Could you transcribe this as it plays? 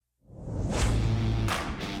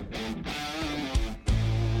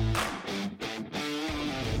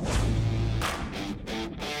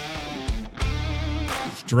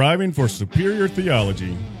striving for superior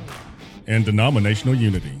theology and denominational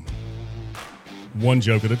unity. One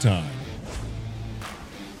joke at a time.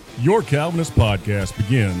 Your Calvinist podcast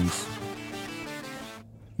begins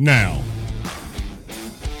now.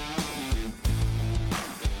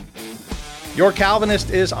 Your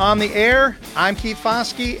Calvinist is on the air. I'm Keith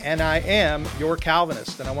Foskey, and I am your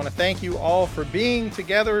Calvinist. And I want to thank you all for being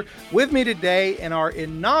together with me today in our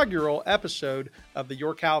inaugural episode of the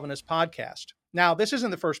Your Calvinist podcast. Now, this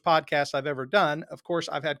isn't the first podcast I've ever done. Of course,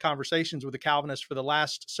 I've had conversations with the Calvinists for the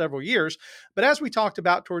last several years. But as we talked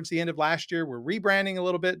about towards the end of last year, we're rebranding a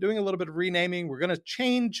little bit, doing a little bit of renaming. We're going to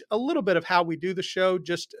change a little bit of how we do the show,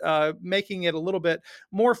 just making it a little bit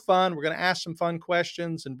more fun. We're going to ask some fun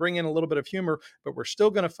questions and bring in a little bit of humor, but we're still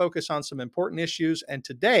going to focus on some important issues. And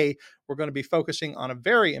today, we're going to be focusing on a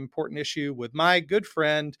very important issue with my good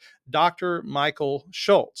friend, Dr. Michael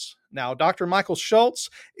Shultz. Now, Dr. Michael Shultz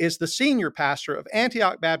is the senior pastor of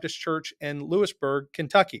Antioch Baptist Church in Lewisburg,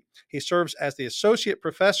 Kentucky. He serves as the associate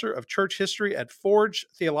professor of church history at Forge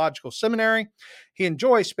Theological Seminary. He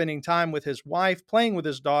enjoys spending time with his wife, playing with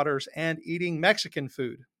his daughters, and eating Mexican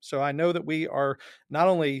food. So I know that we are not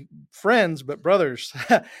only friends, but brothers.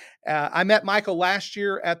 I met Michael last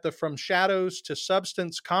year at the From Shadows to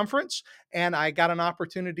Substance conference, and I got an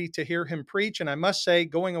opportunity to hear him preach. And I must say,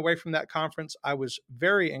 going away from that conference, I was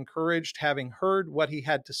very encouraged, having heard what he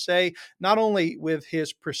had to say, not only with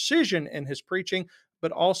his precision in his preaching,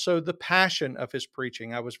 but also the passion of his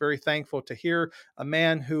preaching. I was very thankful to hear a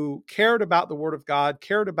man who cared about the Word of God,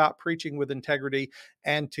 cared about preaching with integrity,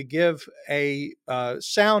 and to give a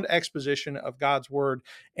sound exposition of God's Word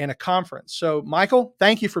in a conference. So, Michael,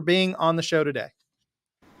 thank you for being on the show today.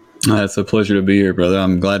 It's a pleasure to be here, brother.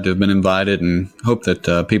 I'm glad to have been invited and hope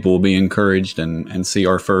that people will be encouraged and see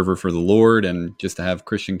our fervor for the Lord, and just to have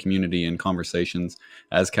Christian community and conversations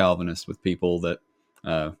as Calvinists with people that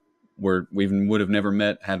we would have never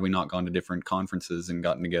met had we not gone to different conferences and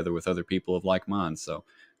gotten together with other people of like mind. So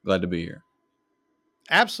glad to be here.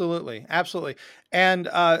 Absolutely. Absolutely. And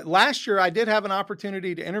last year, I did have an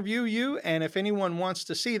opportunity to interview you. And if anyone wants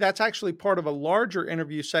to see, that's actually part of a larger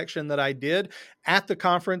interview section that I did at the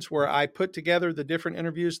conference, where I put together the different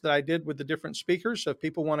interviews that I did with the different speakers. So if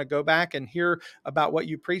people want to go back and hear about what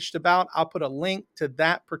you preached about, I'll put a link to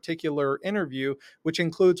that particular interview, which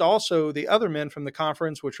includes also the other men from the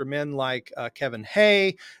conference, which are men like Kevin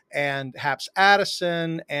Hay and Haps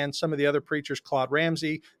Addison and some of the other preachers, Claude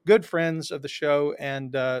Ramsey, good friends of the show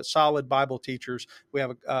and solid Bible teachers. We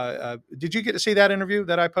have did you get to see that interview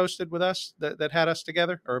that I posted with us that had us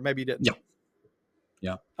together, or maybe you didn't?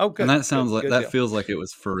 Yeah. Oh, good. And that sounds good, like that deal. Feels like it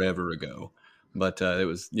was forever ago, but it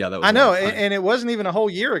was. That was. I know, and it wasn't even a whole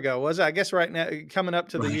year ago, was it? I guess right now, coming up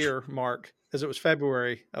to the year mark, because it was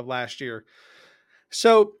February of last year.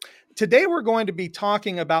 So today we're going to be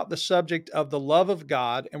talking about the subject of the love of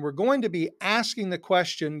God, and we're going to be asking the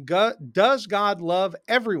question: does God love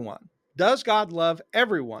everyone? Does God love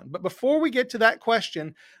everyone? But before we get to that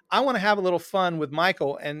question, I want to have a little fun with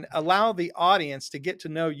Michael and allow the audience to get to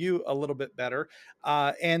know you a little bit better.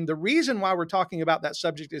 And the reason why we're talking about that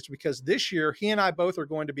subject is because this year, he and I both are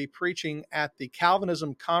going to be preaching at the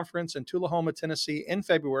Calvinism conference in Tullahoma, Tennessee in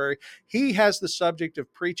February. He has the subject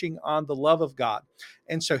of preaching on the love of God.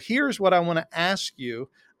 And so here's what I want to ask you,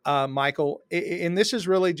 Michael. And this is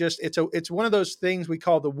really just, it's one of those things we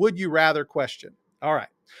call the would you rather question. All right.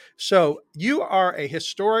 So you are a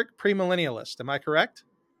historic premillennialist. Am I correct?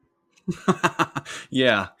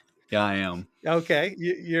 Yeah, I am. Okay.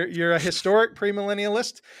 You're a historic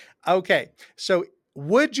premillennialist. Okay. So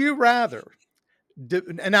would you rather,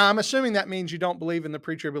 and now I'm assuming that means you don't believe in the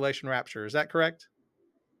pre-tribulation rapture. Is that correct?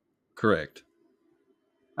 Correct.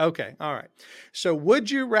 Okay. All right. So would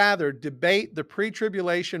you rather debate the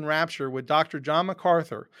pre-tribulation rapture with Dr. John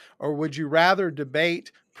MacArthur, or would you rather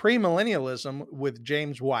debate premillennialism with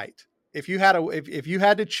James White? If you had if you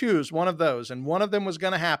had to choose one of those, and one of them was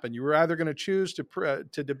going to happen, you were either going to choose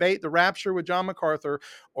to debate the rapture with John MacArthur,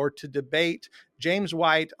 or to debate James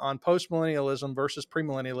White on postmillennialism versus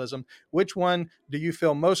premillennialism. Which one do you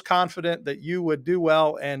feel most confident that you would do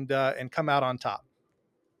well and come out on top?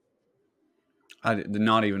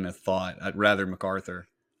 Not even a thought. I'd rather MacArthur.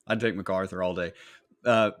 I'd take MacArthur all day,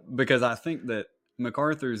 because I think that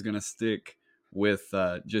MacArthur is going to stick with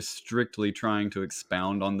just strictly trying to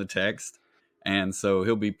expound on the text, and so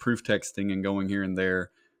he'll be proof texting and going here and there.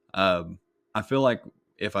 I feel like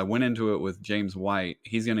if I went into it with James White,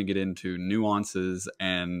 he's going to get into nuances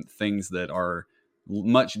and things that are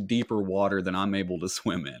much deeper water than I'm able to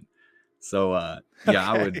swim in. So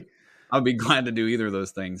Okay. I'd be glad to do either of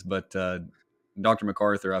those things, but Dr.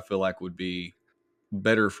 MacArthur, I feel like, would be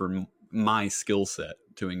better for my skill set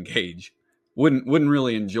to engage. Wouldn't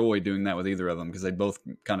really enjoy doing that with either of them because they'd both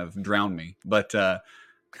kind of drown me. But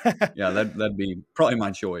yeah, that'd be probably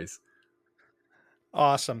my choice.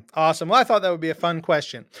 Awesome. Awesome. Well, I thought that would be a fun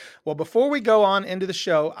question. Well, before we go on into the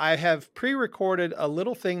show, I have pre-recorded a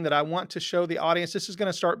little thing that I want to show the audience. This is going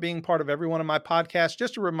to start being part of every one of my podcasts.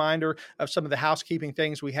 Just a reminder of some of the housekeeping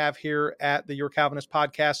things we have here at the Your Calvinist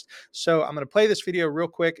podcast. So I'm going to play this video real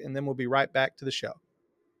quick, and then we'll be right back to the show.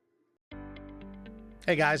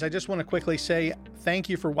 Hey guys, I just want to quickly say thank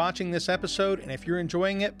you for watching this episode. And if you're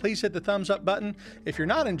enjoying it, please hit the thumbs up button. If you're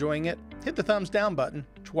not enjoying it, hit the thumbs down button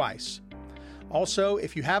twice. Also,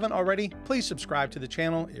 if you haven't already, please subscribe to the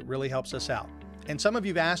channel. It really helps us out. And some of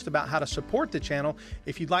you've asked about how to support the channel.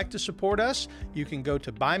 If you'd like to support us, you can go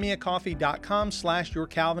to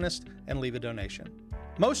buymeacoffee.com/yourcalvinist and leave a donation.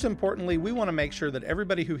 Most importantly, we want to make sure that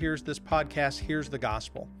everybody who hears this podcast hears the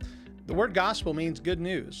gospel. The word gospel means good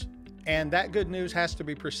news, and that good news has to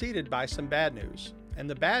be preceded by some bad news. And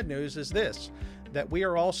the bad news is this, that we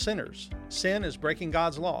are all sinners. Sin is breaking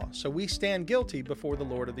God's law, so we stand guilty before the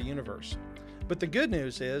Lord of the universe. But the good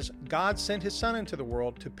news is God sent his Son into the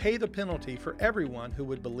world to pay the penalty for everyone who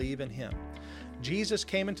would believe in him. Jesus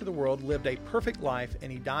came into the world, lived a perfect life, and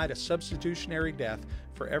he died a substitutionary death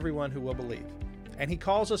for everyone who will believe. And he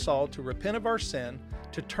calls us all to repent of our sin,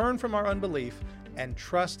 to turn from our unbelief, and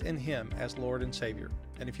trust in him as Lord and Savior.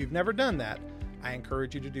 And if you've never done that, I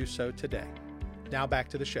encourage you to do so today. Now back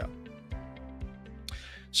to the show.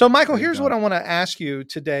 So, Michael, here's what I want to ask you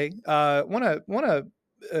today. Want to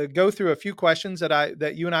go through a few questions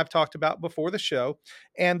that you and I've talked about before the show.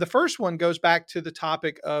 And the first one goes back to the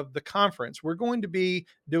topic of the conference. We're going to be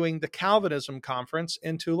doing the Calvinism conference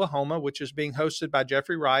in Tullahoma, which is being hosted by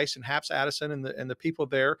Jeffrey Rice and Haps Addison and the people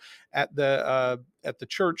there at the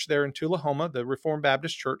church there in Tullahoma, the Reformed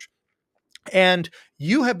Baptist Church. And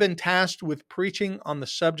you have been tasked with preaching on the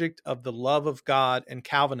subject of the love of God and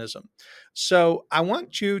Calvinism. So I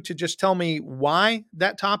want you to just tell me why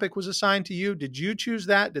that topic was assigned to you. Did you choose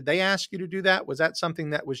that? Did they ask you to do that? Was that something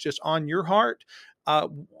that was just on your heart?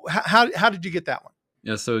 How did you get that one?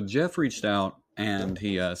 Yeah, so Jeff reached out and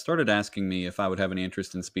he started asking me if I would have any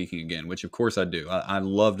interest in speaking again, which of course I do. I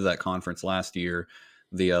loved that conference last year.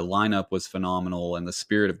 The lineup was phenomenal, and the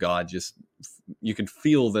Spirit of God you could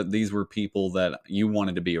feel that these were people that you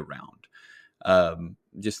wanted to be around.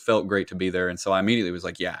 Just felt great to be there. And so I immediately was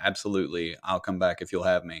like, yeah, absolutely. I'll come back if you'll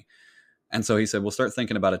have me. And so he said, we'll start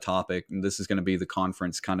thinking about a topic, and this is going to be the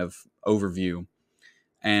conference kind of overview.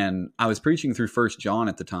 And I was preaching through 1 John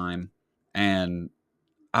at the time, and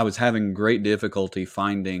I was having great difficulty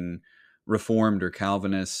finding Reformed or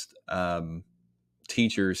Calvinist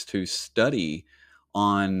teachers to study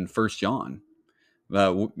on 1 John.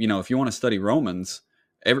 If you want to study Romans,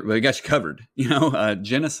 we got you covered.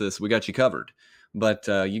 Genesis, we got you covered. But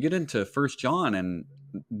you get into 1 John, and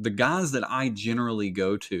the guys that I generally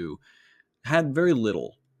go to had very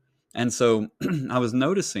little. And so I was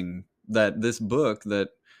noticing that this book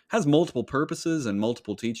that has multiple purposes and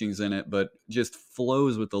multiple teachings in it, but just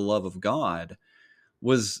flows with the love of God,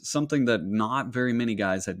 was something that not very many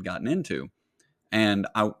guys had gotten into. And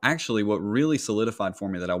what really solidified for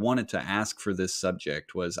me that I wanted to ask for this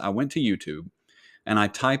subject was I went to YouTube and I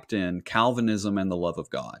typed in Calvinism and the love of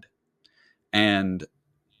God. And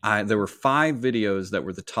there were 5 videos that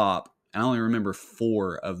were the top. I only remember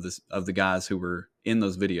 4 of the guys who were in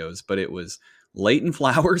those videos, but it was Leighton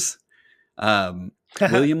Flowers,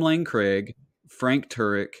 William Lane Craig, Frank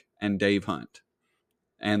Turek, and Dave Hunt.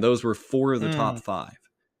 And those were 4 of the top 5.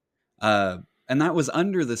 And that was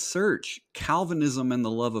under the search, Calvinism and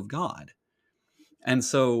the love of God. And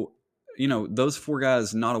so, those 4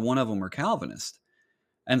 guys, not a one of them are Calvinist.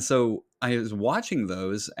 And so I was watching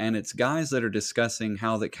those, and it's guys that are discussing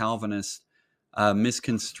how the Calvinists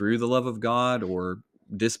misconstrue the love of God or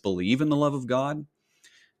disbelieve in the love of God.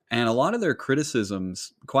 And a lot of their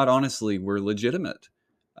criticisms, quite honestly, were legitimate.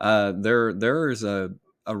 There is a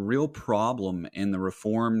real problem in the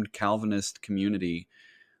Reformed Calvinist community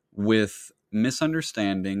with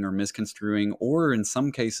misunderstanding or misconstruing, or in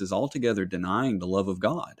some cases altogether denying the love of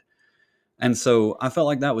God. And so I felt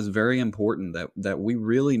like that was very important, that we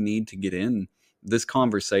really need to get in this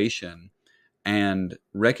conversation and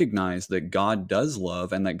recognize that God does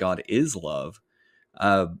love and that God is love.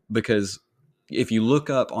 Because if you look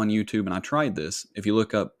up on YouTube, and I tried this, if you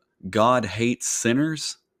look up God hates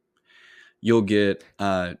sinners, you'll get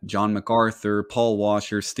John MacArthur, Paul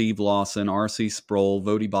Washer, Steve Lawson, R.C. Sproul,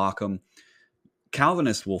 Vodi Bakum.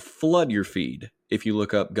 Calvinists will flood your feed if you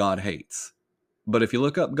look up God hates. But if you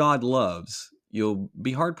look up God loves, you'll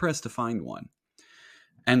be hard-pressed to find one.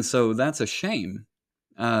 And so that's a shame.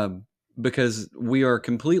 because we are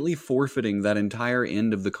completely forfeiting that entire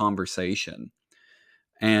end of the conversation.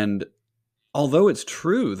 And although it's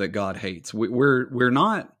true that God hates, we're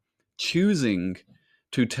not choosing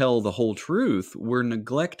to tell the whole truth. We're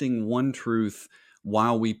neglecting one truth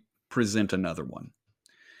while we present another one.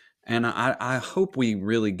 And I hope we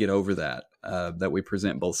really get over that, that we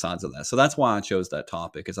present both sides of that. So that's why I chose that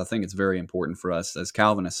topic, because I think it's very important for us as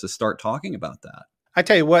Calvinists to start talking about that. I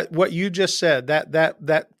tell you what you just said,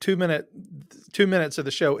 that 2 minutes of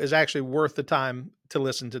the show is actually worth the time to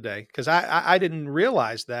listen today. Cause I didn't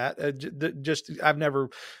realize that. I've never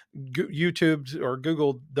YouTubed or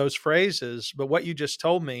Googled those phrases, but what you just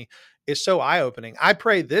told me is so eye opening. I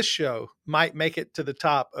pray this show might make it to the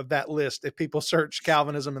top of that list if people search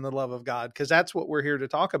Calvinism and the love of God, because that's what we're here to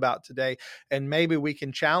talk about today. And maybe we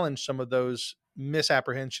can challenge some of those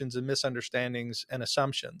misapprehensions and misunderstandings and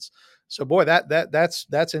assumptions. So boy,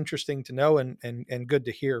 that's interesting to know and good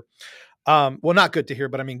to hear. Well, not good to hear,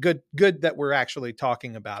 but I mean, good that we're actually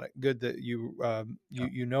talking about it. Good that you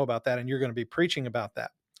know about that, and you're going to be preaching about that.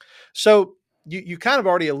 So you kind of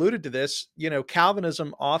already alluded to this.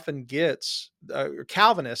 Calvinism often gets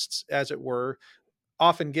Calvinists, as it were,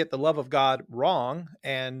 often get the love of God wrong.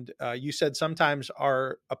 And you said sometimes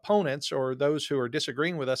our opponents or those who are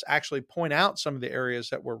disagreeing with us actually point out some of the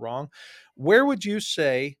areas that we're wrong. Where would you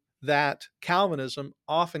say that Calvinism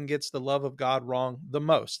often gets the love of God wrong the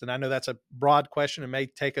most? And I know that's a broad question and may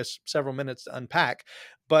take us several minutes to unpack,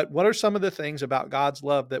 but what are some of the things about God's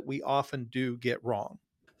love that we often do get wrong?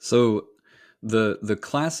 So the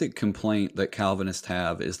classic complaint that Calvinists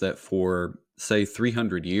have is that for, say,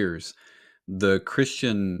 300 years, the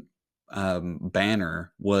Christian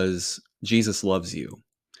banner was Jesus loves you.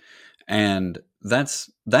 And that's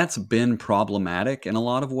been problematic in a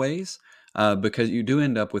lot of ways, because you do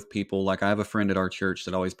end up with people like, I have a friend at our church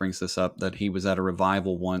that always brings this up, that he was at a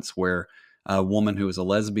revival once where a woman who was a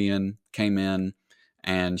lesbian came in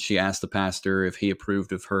and she asked the pastor if he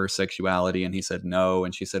approved of her sexuality, and he said no.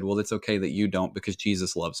 And she said, well, it's okay that you don't, because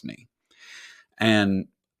Jesus loves me. And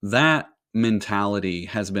that mentality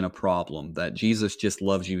has been a problem, that Jesus just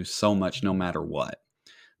loves you so much no matter what.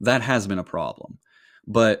 That has been a problem.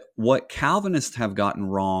 But what Calvinists have gotten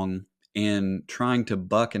wrong in trying to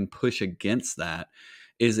buck and push against that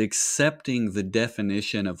is accepting the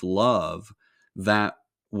definition of love that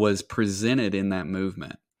was presented in that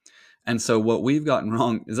movement. And so what we've gotten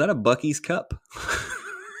wrong, is that a Buc-ee's cup?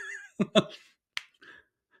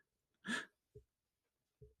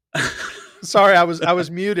 Sorry, I was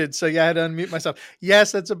muted, so yeah, I had to unmute myself.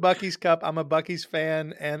 Yes, that's a Buc-ee's cup. I'm a Buc-ee's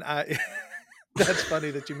fan, and I that's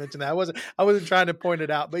funny that you mentioned that. I wasn't trying to point it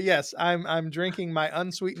out, but yes, I'm drinking my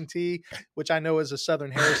unsweetened tea, which I know is a Southern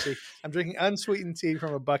heresy. I'm drinking unsweetened tea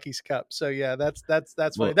from a Buc-ee's cup. So yeah, that's funny.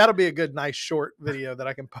 Well, That'll be a good, nice short video that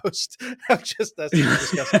I can post of just us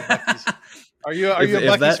discussing Buc-ee's. Are you a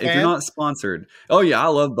Buc-ee's fan? If you're not sponsored, oh yeah, I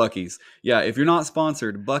love Buc-ee's. Yeah, if you're not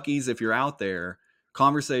sponsored, Buc-ee's, if you're out there,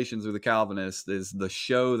 Conversations with a Calvinist is the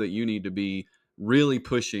show that you need to be really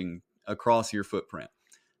pushing across your footprint.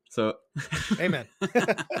 So, Amen.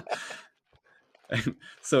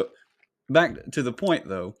 So back to the point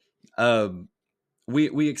though,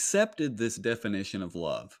 we accepted this definition of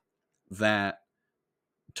love that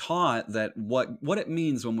taught that what it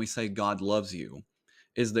means when we say God loves you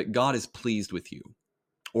is that God is pleased with you,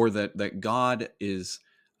 or that God is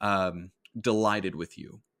delighted with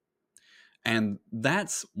you. And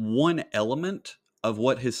that's one element of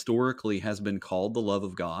what historically has been called the love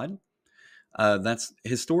of God. That's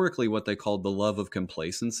historically what they called the love of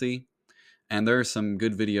complacency. And there are some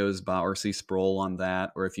good videos by R.C. Sproul on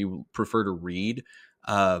that, or if you prefer to read,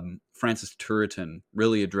 Francis Turretin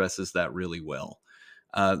really addresses that really well.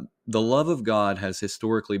 The love of God has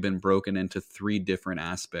historically been broken into three different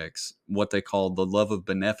aspects. What they call the love of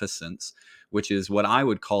beneficence, which is what I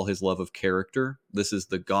would call his love of character. This is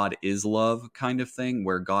the God is love kind of thing,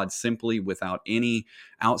 where God simply, without any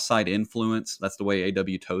outside influence, that's the way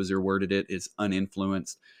A.W. Tozer worded it, is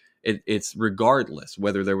uninfluenced. It's regardless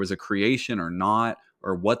whether there was a creation or not,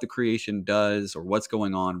 or what the creation does, or what's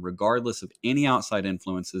going on, regardless of any outside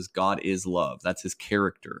influences, God is love. That's his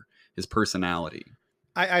character, his personality.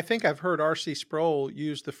 I think I've heard R.C. Sproul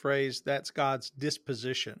use the phrase, that's God's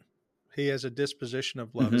disposition. He has a disposition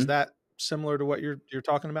of love. Is Mm-hmm. that similar to what you're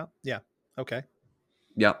talking about? Yeah. Okay.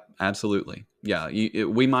 Yep, absolutely. Yeah,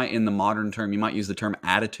 we might, in the modern term, you might use the term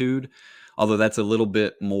attitude, although that's a little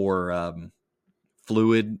bit more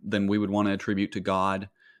fluid than we would want to attribute to God,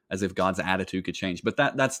 as if God's attitude could change. But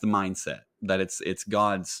that's the mindset, that it's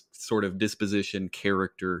God's sort of disposition,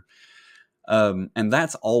 character, and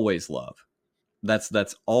that's always love.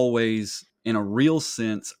 That's always in a real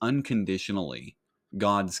sense, unconditionally,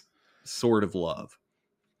 God's sort of love.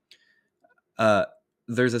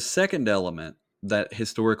 There's a second element that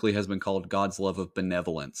historically has been called God's love of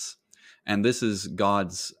benevolence. And this is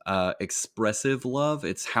God's expressive love.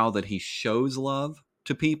 It's how that he shows love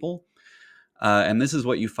to people. And this is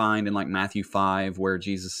what you find in like Matthew 5, where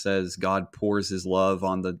Jesus says God pours his love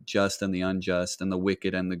on the just and the unjust and the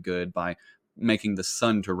wicked and the good by making the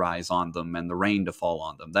sun to rise on them and the rain to fall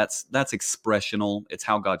on them. That's expressional. It's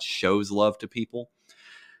how God shows love to people.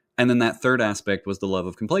 And then that third aspect was the love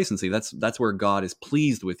of complacency. That's where God is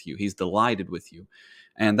pleased with you. He's delighted with you.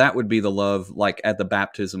 And that would be the love like at the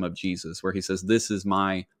baptism of Jesus, where he says, "This is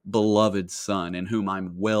my beloved son in whom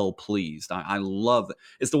I'm well pleased." I love it.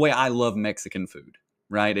 It's the way I love Mexican food,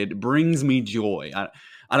 right? It brings me joy.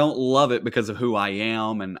 I don't love it because of who I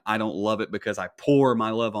am, and I don't love it because I pour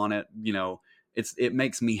my love on it. It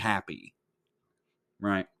makes me happy,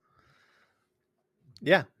 right?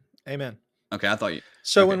 Yeah. Amen. Okay, I thought you.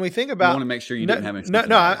 So okay. when we think I about, want to make sure you no, didn't have anything.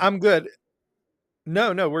 no, I'm good.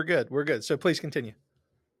 No, we're good. We're good. So please continue.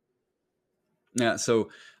 Yeah. So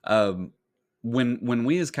when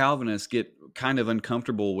we as Calvinists get kind of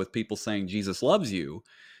uncomfortable with people saying Jesus loves you,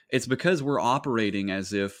 it's because we're operating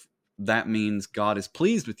as if that means God is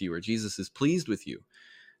pleased with you or Jesus is pleased with you.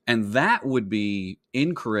 And that would be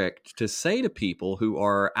incorrect to say to people who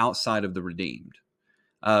are outside of the redeemed,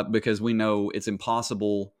 because we know it's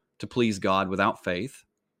impossible to please God without faith.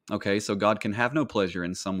 Okay, so God can have no pleasure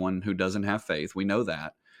in someone who doesn't have faith. We know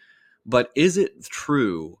that. But is it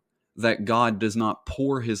true that God does not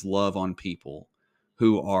pour his love on people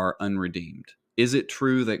who are unredeemed? Is it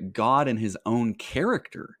true that God in his own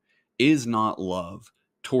character is not love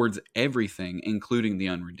towards everything, including the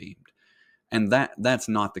unredeemed? And that's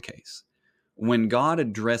not the case. When God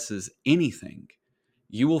addresses anything,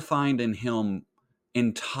 you will find in him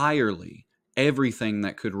entirely everything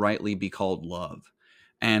that could rightly be called love.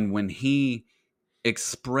 And when he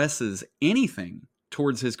expresses anything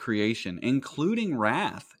towards his creation, including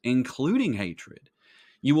wrath, including hatred,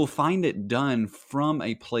 you will find it done from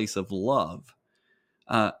a place of love.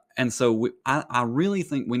 And so I really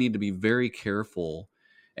think we need to be very careful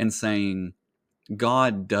in saying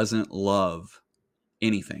God doesn't love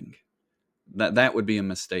anything. That would be a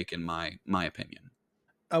mistake in my opinion.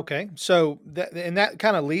 Okay. So that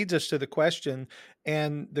kind of leads us to the question.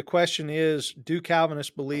 And the question is, do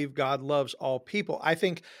Calvinists believe God loves all people? I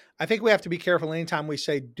think we have to be careful anytime we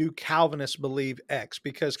say, do Calvinists believe X?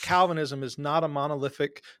 Because Calvinism is not a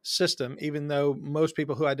monolithic system, even though most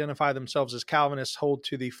people who identify themselves as Calvinists hold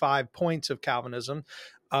to the 5 points of Calvinism.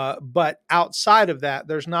 But outside of that,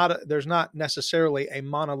 there's not necessarily a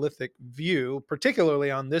monolithic view,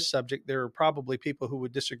 particularly on this subject. There are probably people who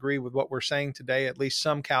would disagree with what we're saying today. At least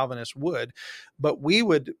some Calvinists would. But we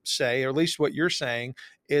would say, or at least what you're saying,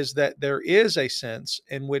 is that there is a sense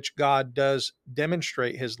in which God does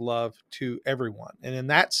demonstrate his love to everyone. And in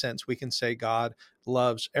that sense, we can say God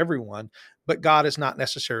loves everyone, but God is not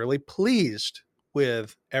necessarily pleased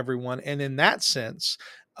with everyone. And in that sense,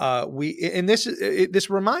 this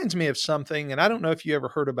reminds me of something, and I don't know if you ever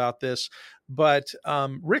heard about this, but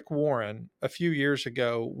Rick Warren a few years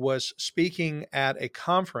ago was speaking at a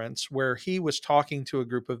conference where he was talking to a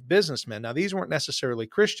group of businessmen. Now, these weren't necessarily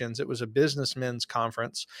Christians. It was a businessmen's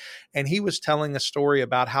conference. And he was telling a story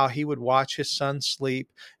about how he would watch his son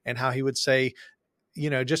sleep and how he would say,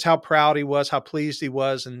 just how proud he was, how pleased he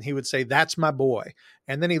was. And he would say, "That's my boy."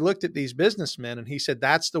 And then he looked at these businessmen and he said,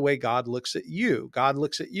 "That's the way God looks at you. God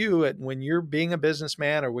looks at you when you're being a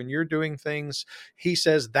businessman or when you're doing things. He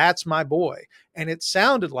says, 'That's my boy.'" And it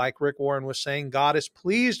sounded like Rick Warren was saying God is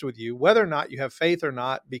pleased with you, whether or not you have faith or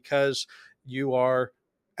not, because you are,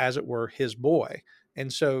 as it were, his boy.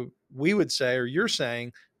 And so we would say, or you're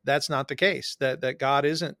saying, that's not the case, that God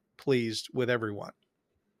isn't pleased with everyone.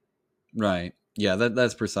 Right. Yeah,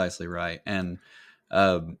 that's precisely right. And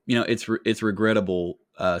it's regrettable,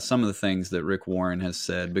 some of the things that Rick Warren has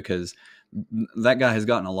said, because that guy has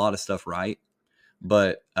gotten a lot of stuff right,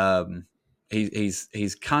 but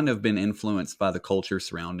he's kind of been influenced by the culture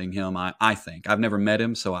surrounding him. I think I've never met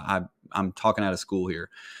him, so I'm talking out of school here,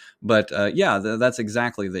 but that's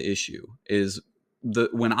exactly the issue. Is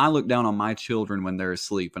when I look down on my children when they're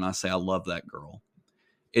asleep and I say I love that girl,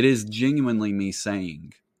 it is genuinely me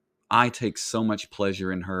saying, I take so much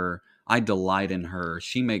pleasure in her. I delight in her.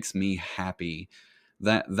 She makes me happy.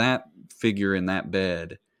 That figure in that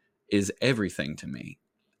bed is everything to me.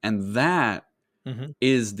 And that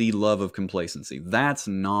is the love of complacency. That's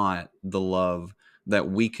not the love that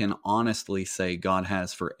we can honestly say God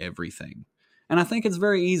has for everything. And I think it's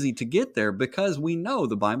very easy to get there because we know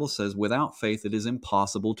the Bible says without faith it is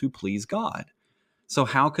impossible to please God. So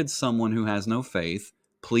how could someone who has no faith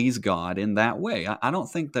please God in that way? I don't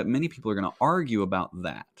think that many people are going to argue about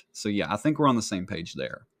that. So yeah, I think we're on the same page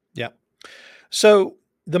there. Yeah. So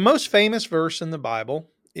the most famous verse in the Bible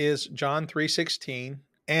is John 3:16,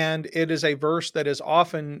 and it is a verse that is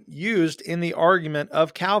often used in the argument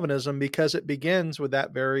of Calvinism because it begins with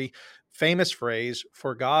that very famous phrase,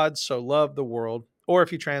 "For God so loved the world," or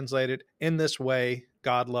if you translate it, "In this way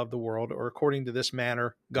God loved the world," or "According to this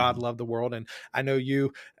manner God loved the world." And I know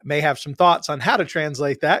you may have some thoughts on how to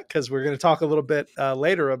translate that, because we're going to talk a little bit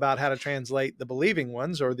later about how to translate the believing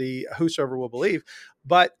ones, or the "whosoever will believe."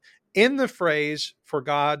 But in the phrase, "For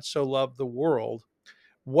God so loved the world,"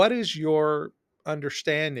 what is your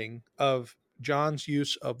understanding of John's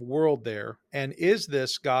use of world there? And is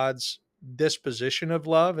this God's disposition of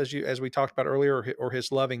love, as we talked about earlier, or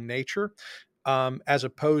his loving nature, as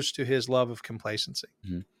opposed to his love of complacency?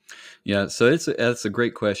 Mhm. Yeah, so that's a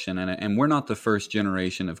great question, and we're not the first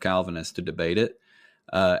generation of Calvinists to debate it,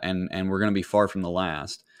 and we're going to be far from the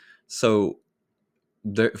last. So,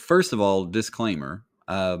 first of all, disclaimer: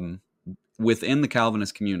 within the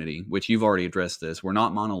Calvinist community, which you've already addressed this, we're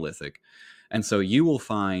not monolithic, and so you will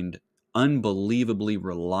find unbelievably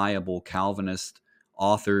reliable Calvinist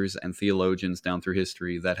authors and theologians down through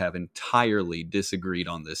history that have entirely disagreed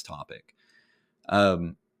on this topic.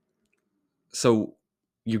 Um, so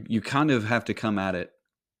you kind of have to come at it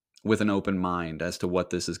with an open mind as to what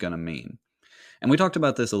this is going to mean. And we talked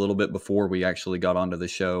about this a little bit before we actually got onto the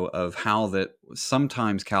show, of how that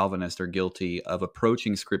sometimes Calvinists are guilty of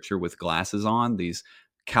approaching Scripture with glasses on, these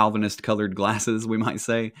Calvinist colored glasses, we might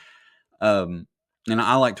say. Um, and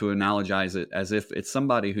I like to analogize it as if it's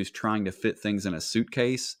somebody who's trying to fit things in a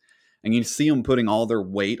suitcase, and you see them putting all their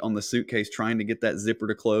weight on the suitcase trying to get that zipper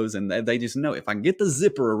to close, and they just know, if I can get the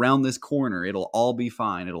zipper around this corner, it'll all be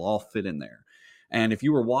fine. It'll all fit in there. And if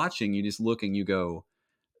you were watching, you just look and you go,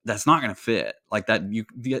 that's not going to fit. Like that,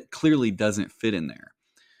 it clearly doesn't fit in there.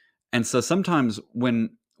 And so sometimes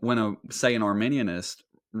when say an Arminianist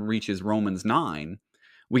reaches Romans 9,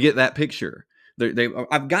 we get that picture.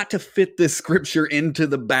 I've got to fit this scripture into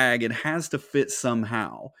the bag. It has to fit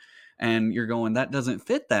somehow. And you're going, that doesn't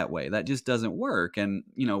fit that way. That just doesn't work. And,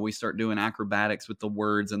 we start doing acrobatics with the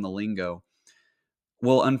words and the lingo.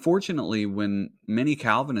 Well, unfortunately, when many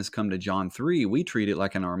Calvinists come to John 3, we treat it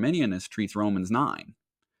like an Arminianist treats Romans 9.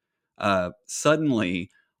 Suddenly,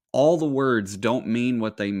 all the words don't mean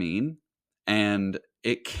what they mean, and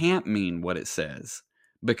it can't mean what it says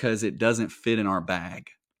because it doesn't fit in our bag.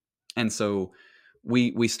 And so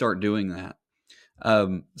we start doing that.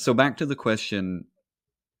 So back to the question,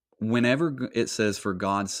 whenever it says, "For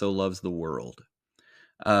God so loves the world,"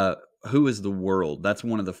 who is the world? That's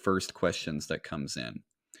one of the first questions that comes in.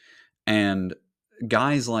 And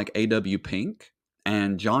guys like A.W. Pink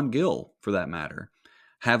and John Gill, for that matter,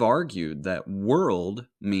 have argued that world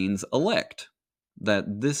means elect,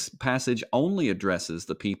 that this passage only addresses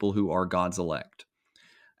the people who are God's elect.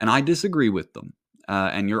 And I disagree with them.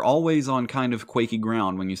 And you're always on kind of quaky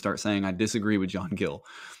ground when you start saying, I disagree with John Gill.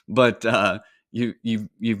 But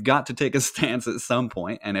you've got to take a stance at some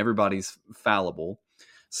point, and everybody's fallible.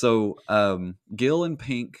 So Gill and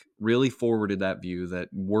Pink really forwarded that view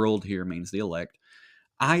that world here means the elect.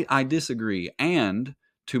 I disagree. And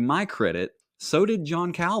to my credit, so did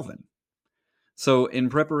John Calvin. So in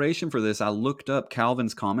preparation for this, I looked up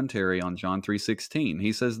Calvin's commentary on John 3:16.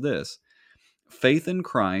 He says this: faith in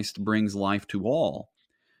Christ brings life to all,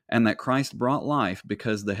 and that Christ brought life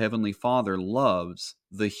because the Heavenly Father loves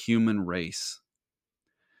the human race.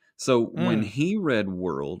 So when he read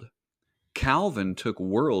world, Calvin took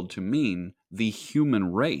world to mean the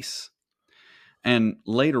human race. And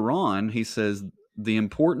later on, he says the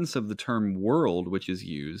importance of the term world, which is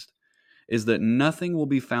used, is that nothing will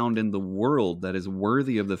be found in the world that is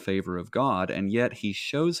worthy of the favor of God, and yet he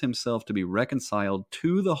shows himself to be reconciled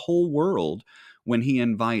to the whole world when he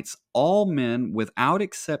invites all men without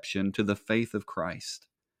exception to the faith of Christ.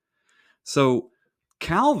 So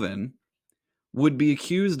Calvin would be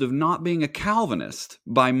accused of not being a Calvinist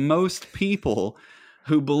by most people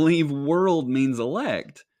who believe world means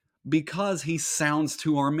elect, because he sounds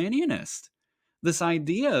too Arminianist. This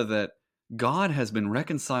idea that God has been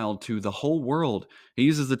reconciled to the whole world, he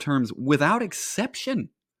uses the terms without exception,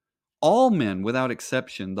 all men without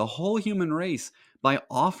exception, the whole human race, by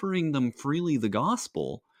offering them freely the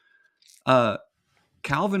gospel.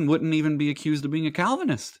 Calvin wouldn't even be accused of being a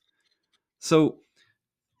Calvinist. So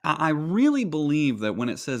I really believe that when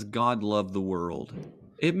it says God loved the world,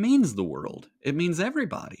 it means the world. It means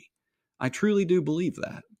everybody. I truly do believe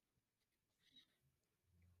that.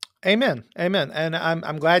 Amen. Amen. And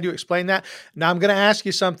I'm glad you explained that. Now I'm going to ask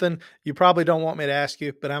you something you probably don't want me to ask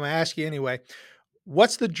you, but I'm going to ask you anyway.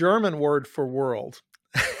 What's the German word for world?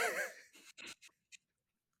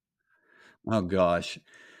 Oh gosh.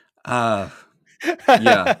 Uh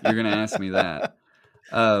yeah, you're gonna ask me that.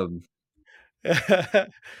 Um,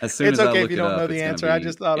 as soon It's as I okay if look you it don't know up, the it's gonna answer. I be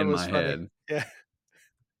just thought it in was my funny. head. Yeah.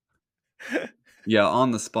 Yeah,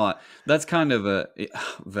 on the spot. That's kind of a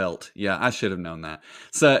Welt. Yeah, I should have known that.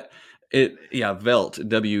 So Welt, Welt.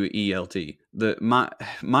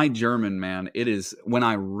 My German, man, it is when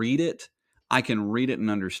I read it, I can read it and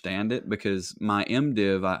understand it because my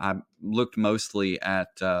MDiv, I looked mostly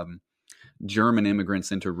at German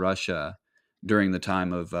immigrants into Russia during the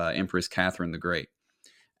time of Empress Catherine the Great.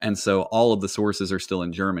 And so all of the sources are still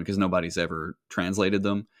in German because nobody's ever translated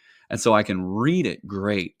them. And so I can read it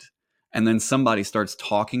great. And then somebody starts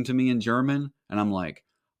talking to me in German, and I'm like,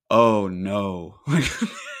 oh no.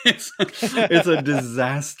 It's a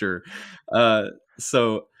disaster. Uh,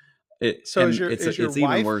 so So is your it's even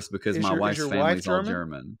wife worse because my is wife's your wife family's all German?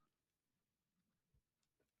 German.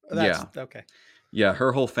 That's Yeah. okay. Yeah,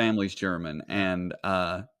 her whole family's German, Yeah. and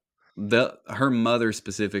the her mother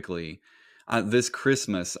specifically. This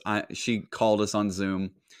Christmas, she called us on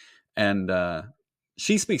Zoom, and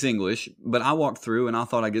she speaks English, but I walked through and I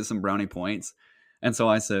thought I'd get some brownie points, and so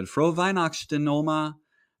I said "Frohe Weihnachten, Oma,"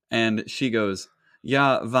 and she goes,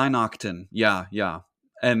 "Ja, Weihnachten, yeah, yeah,"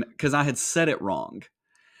 and because I had said it wrong,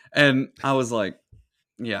 and I was like,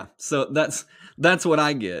 yeah, so that's what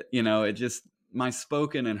I get. It just my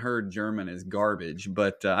spoken and heard German is garbage,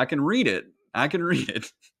 but I can read it. I can read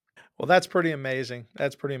it. Well, that's pretty amazing.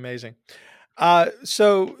 That's pretty amazing.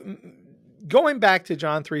 So going back to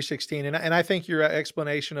John 3:16, and I think your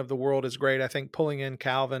explanation of the world is great. I think pulling in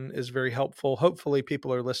Calvin is very helpful. Hopefully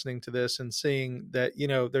people are listening to this and seeing that,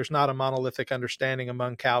 there's not a monolithic understanding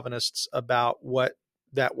among Calvinists about what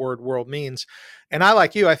that word world means. And I,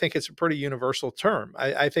 like you, I think it's a pretty universal term.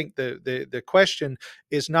 I think the question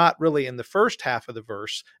is not really in the first half of the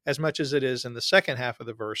verse as much as it is in the second half of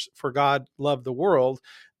the verse. For God loved the world,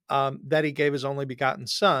 that he gave his only begotten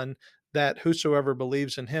son, that whosoever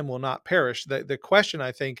believes in him will not perish. The question,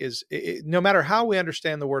 I think, is no matter how we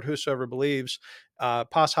understand the word whosoever believes,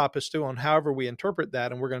 pas ha pistuon, however we interpret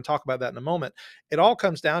that, and we're going to talk about that in a moment, it all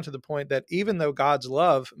comes down to the point that even though God's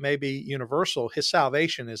love may be universal, his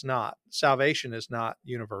salvation is not. Salvation is not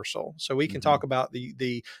universal. So we can Hmm. talk about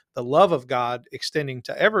the love of God extending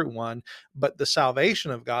to everyone, but the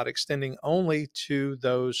salvation of God extending only to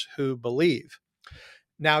those who believe.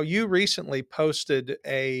 Now, you recently posted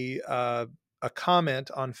a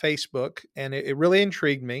comment on Facebook, and it really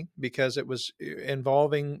intrigued me because it was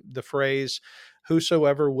involving the phrase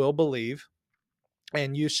 "whosoever will believe,"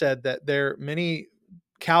 and you said that many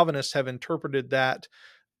Calvinists have interpreted that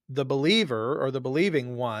the believer or the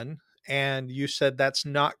believing one, and you said that's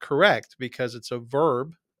not correct because it's a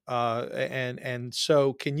verb. And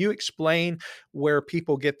so, can you explain where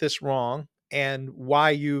people get this wrong and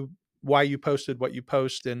why you posted what you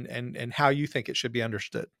post, and how you think it should be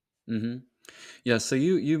understood? Hmm. Yeah, so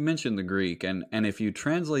you mentioned the Greek, and if you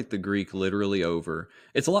translate the Greek literally over,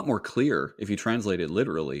 it's a lot more clear if you translate it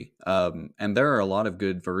literally. And there are a lot of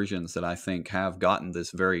good versions that I think have gotten this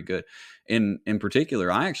very good. In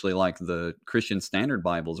particular, I actually like the Christian Standard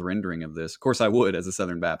Bible's rendering of this. Of course, I would as a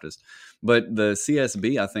Southern Baptist, but the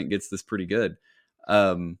CSB I think gets this pretty good,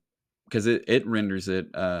 because it renders it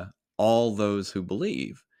all those who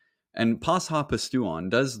believe. And pas ha pistuon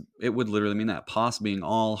does it would literally mean that pas being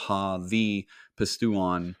all, ha the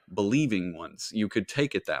pistuon believing ones. You could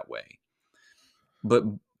take it that way, but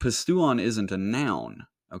pistuon isn't a noun,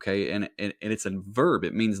 okay, and it's a verb.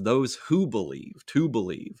 It means those who believe, to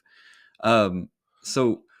believe. Um,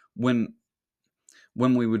 so when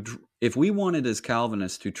when we would if we wanted as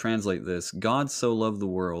Calvinists to translate this, God so loved the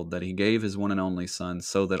world that he gave his one and only son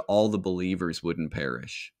so that all the believers wouldn't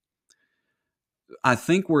perish. I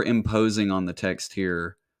think we're imposing on the text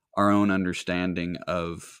here our own understanding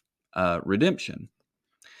of redemption.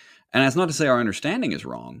 And that's not to say our understanding is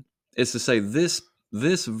wrong. It's to say this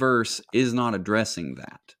verse is not addressing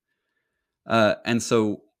that. And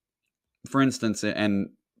so, for instance, and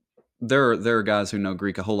there are guys who know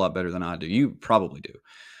Greek a whole lot better than I do. You probably do.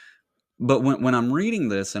 But when I'm reading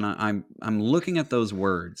this and I'm looking at those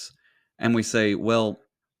words, and we say, well,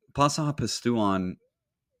 pasa pistuon,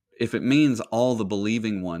 if it means all the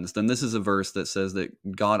believing ones, then this is a verse that says that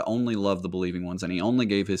God only loved the believing ones and he only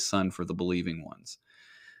gave his son for the believing ones.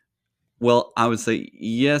 Well, I would say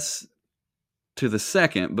yes to the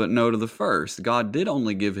second, but no to the first. God did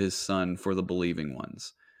only give his son for the believing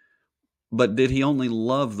ones. but did he only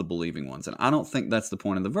love the believing ones? And I don't think that's the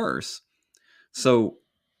point of the verse. So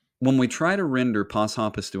when we try to render pas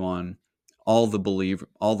hapistuon all the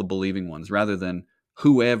believing ones rather than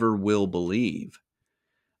whoever will believe,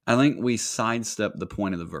 I think we sidestep the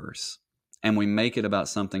point of the verse and we make it about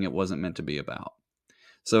something it wasn't meant to be about.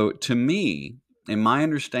 So to me, in my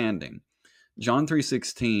understanding, John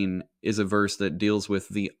 3:16 is a verse that deals with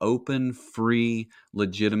the open, free,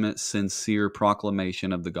 legitimate, sincere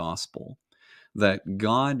proclamation of the gospel, that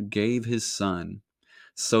God gave his son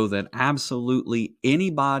so that absolutely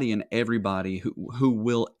anybody and everybody who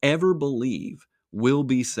will ever believe will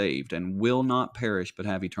be saved and will not perish but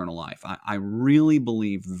have eternal life. I really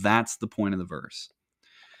believe that's the point of the verse.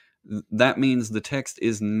 That means the text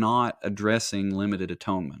is not addressing limited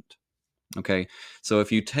atonement. Okay, so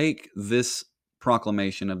if you take this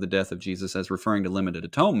proclamation of the death of Jesus as referring to limited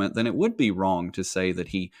atonement, then it would be wrong to say that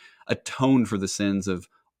he atoned for the sins of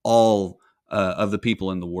all of the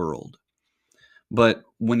people in the world. But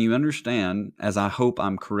when you understand, as I hope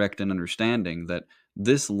I'm correct in understanding, that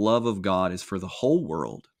this love of God is for the whole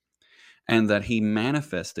world, and that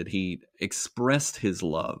he expressed his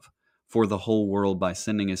love for the whole world by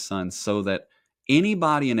sending his son so that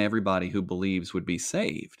anybody and everybody who believes would be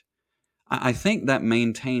saved, I think that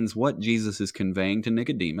maintains what Jesus is conveying to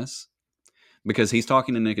Nicodemus, because he's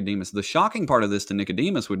talking to Nicodemus. The shocking part of this to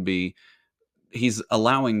Nicodemus would be he's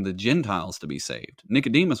allowing the Gentiles to be saved.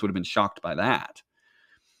 Nicodemus would have been shocked by that.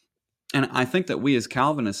 And I think that we as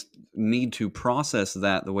Calvinists need to process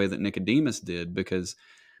that the way that Nicodemus did, because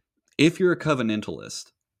if you're a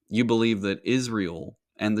covenantalist, you believe that Israel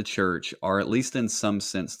and the church are, at least in some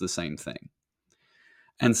sense, the same thing.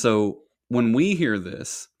 And so when we hear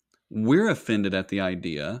this, we're offended at the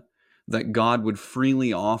idea that God would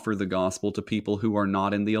freely offer the gospel to people who are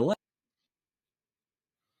not in the elect.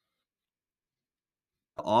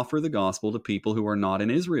 Offer the gospel to people who are not in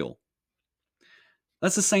Israel.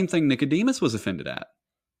 That's the same thing Nicodemus was offended at.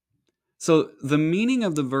 So the meaning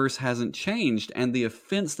of the verse hasn't changed, and the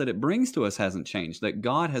offense that it brings to us hasn't changed, that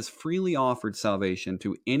God has freely offered salvation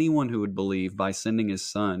to anyone who would believe by sending his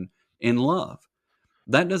son in love.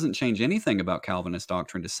 That doesn't change anything about Calvinist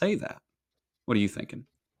doctrine to say that. What are you thinking?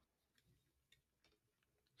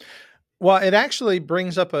 Well, it actually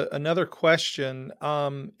brings up another question,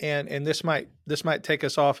 and this might take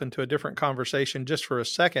us off into a different conversation just for a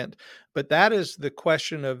second, but that is the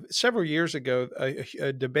question of several years ago,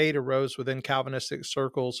 a debate arose within Calvinistic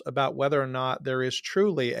circles about whether or not there is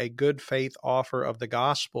truly a good faith offer of the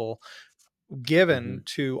gospel given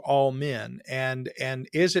to all men, and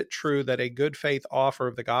is it true that a good faith offer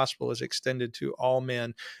of the gospel is extended to all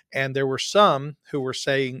men? And there were some who were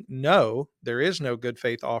saying no, there is no good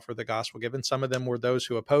faith offer of the gospel given. Some of them were those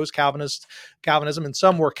who opposed Calvinism, and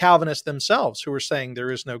some were Calvinists themselves who were saying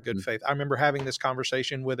there is no good faith. I remember having this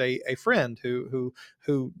conversation with a friend who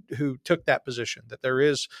took that position, that there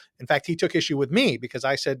is. In fact, he took issue with me because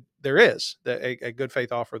I said there is a good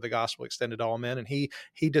faith offer of the gospel extended to all men, and he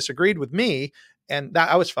disagreed with me. And that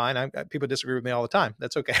I was fine. People disagree with me all the time.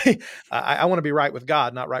 That's okay. I want to be right with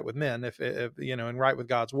God, not right with men, if you know, and right with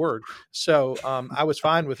God's word. So I was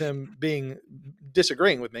fine with him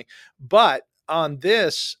disagreeing with me. But on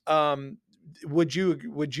this, would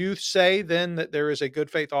you say then that there is a good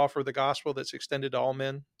faith offer of the gospel that's extended to all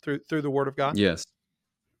men through the word of God? Yes.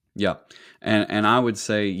 Yeah. And I would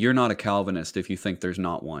say you're not a Calvinist if you think there's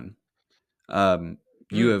not one.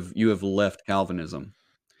 You have left Calvinism.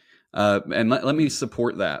 And let me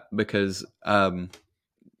support that, because I'm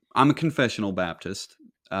a confessional Baptist,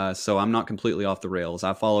 so I'm not completely off the rails.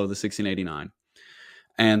 I follow the 1689.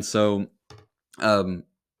 And so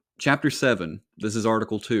chapter 7, this is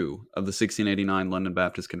Article 2 of the 1689 London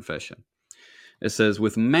Baptist Confession. It says,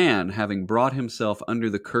 "With man having brought himself under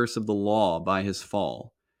the curse of the law by his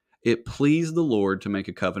fall, it pleased the Lord to make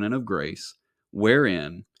a covenant of grace,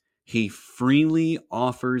 wherein he freely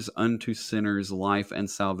offers unto sinners life and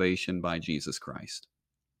salvation by Jesus Christ."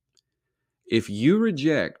 If you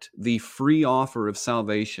reject the free offer of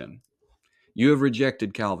salvation, you have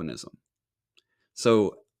rejected Calvinism.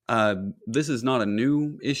 So this is not a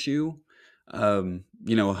new issue.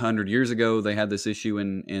 100 years ago, they had this issue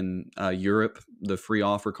in Europe, the free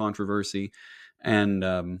offer controversy,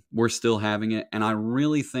 and we're still having it. And I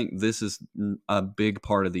really think this is a big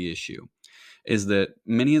part of the issue, is that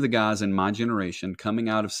many of the guys in my generation coming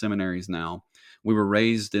out of seminaries now, we were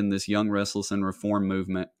raised in this young, restless, and reform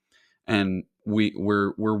movement, and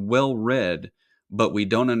we're well read, but we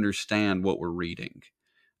don't understand what we're reading.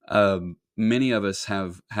 Many of us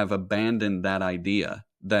have abandoned that idea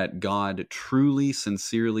that God truly,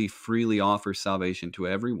 sincerely, freely offers salvation to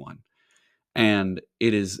everyone. and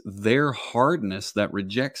it is their hardness that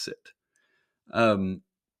rejects it.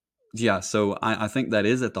 Yeah, so I think that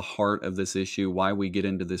is at the heart of this issue, why we get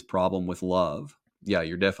into this problem with love. Yeah,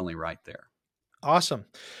 you're definitely right there. Awesome.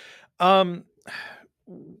 Um,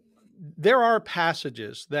 there are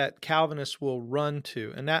passages that Calvinists will run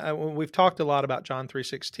to, and that we've talked a lot about John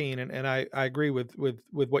 3:16, and I agree with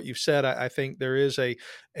what you've said. I think there is a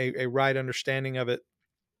right understanding of it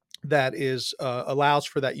that is allows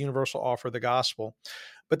for that universal offer of the gospel.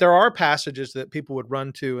 But there are passages that people would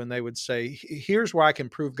run to and they would say, here's where I can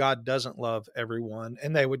prove God doesn't love everyone.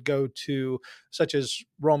 And they would go to such as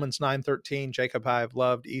Romans 9:13, Jacob I have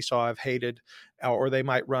loved, Esau I've hated. Or they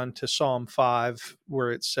might run to Psalm 5,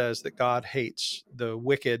 where it says that God hates the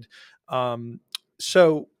wicked.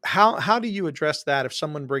 So how do you address that if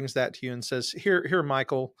someone brings that to you and says, here,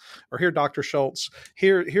 Michael, or here, Dr. Shultz,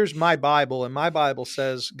 here's my Bible, and my Bible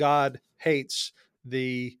says God hates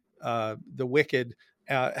the wicked.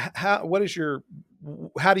 How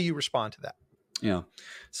do you respond to that? Yeah.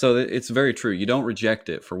 So it's very true. You don't reject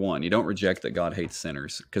it, for one. You don't reject that God hates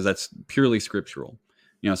sinners, because that's purely scriptural.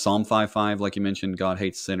 Psalm 5:5, like you mentioned, God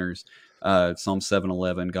hates sinners. Psalm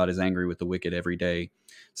 7:11, God is angry with the wicked every day.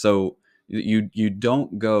 So you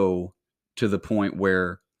don't go to the point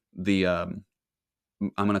where the I'm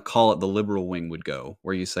going to call it the liberal wing would go,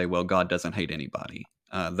 where you say, well, God doesn't hate anybody.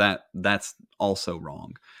 That's also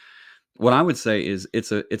wrong. What I would say is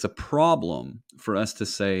it's a problem for us to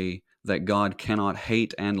say that God cannot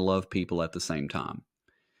hate and love people at the same time.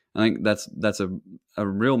 I think that's a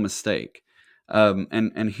real mistake,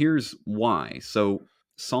 and here's why. So,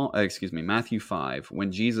 Matthew 5,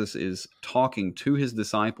 when Jesus is talking to his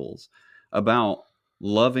disciples about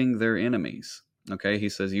loving their enemies. Okay, he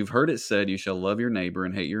says, "You've heard it said, you shall love your neighbor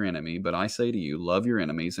and hate your enemy. But I say to you, love your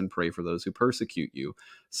enemies and pray for those who persecute you,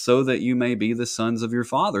 so that you may be the sons of your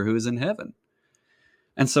Father who is in heaven."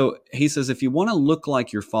 And so he says, if you want to look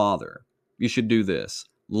like your Father, you should do this: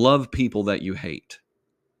 love people that you hate.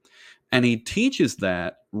 And he teaches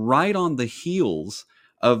that right on the heels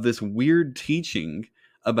of this weird teaching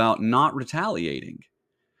about not retaliating.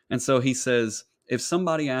 And so he says, if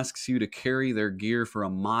somebody asks you to carry their gear for a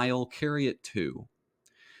mile, carry it too.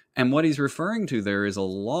 And what he's referring to there is a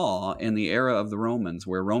law in the era of the Romans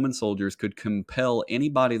where Roman soldiers could compel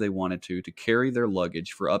anybody they wanted to carry their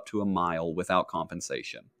luggage for up to a mile without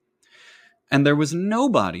compensation. And there was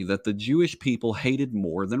nobody that the Jewish people hated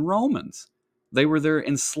more than Romans. They were their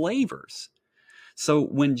enslavers. So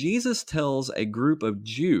when Jesus tells a group of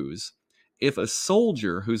Jews, if a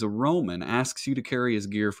soldier who's a Roman asks you to carry his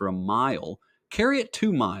gear for a mile, carry it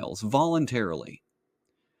 2 miles voluntarily.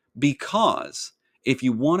 Because if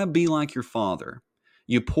you want to be like your Father,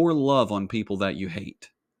 you pour love on people that you hate.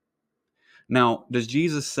 Now, does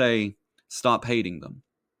Jesus say, stop hating them?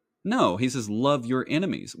 No, he says, love your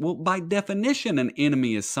enemies. Well, by definition, an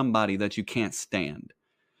enemy is somebody that you can't stand.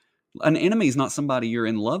 An enemy is not somebody you're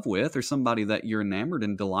in love with or somebody that you're enamored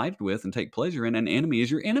and delighted with and take pleasure in. An enemy is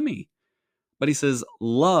your enemy. But he says,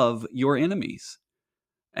 love your enemies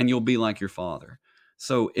and you'll be like your Father.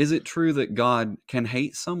 So is it true that God can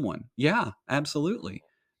hate someone? Yeah, absolutely.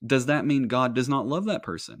 Does that mean God does not love that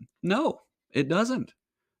person? No, it doesn't.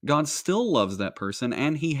 God still loves that person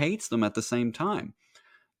and he hates them at the same time.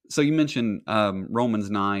 So you mentioned Romans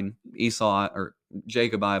 9,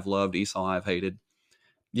 Jacob I've loved, Esau I've hated.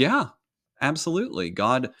 Yeah, absolutely.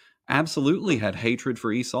 God absolutely had hatred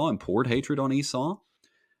for Esau and poured hatred on Esau.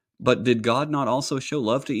 But did God not also show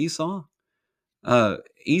love to Esau?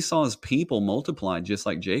 Esau's people multiplied just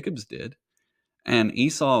like Jacob's did. And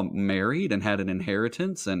Esau married and had an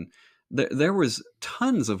inheritance. And there was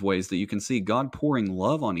tons of ways that you can see God pouring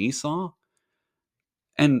love on Esau.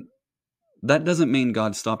 And that doesn't mean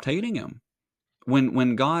God stopped hating him.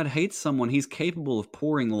 When God hates someone, he's capable of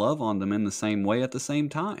pouring love on them in the same way at the same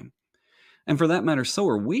time. And for that matter, so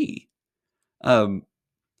are we. Um,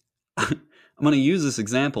 I'm going to use this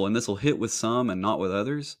example, and this will hit with some and not with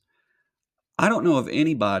others. I don't know of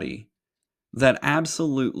anybody that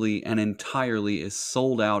absolutely and entirely is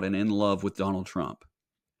sold out and in love with Donald Trump.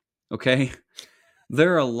 Okay?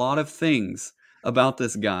 There are a lot of things about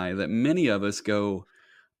this guy that many of us go,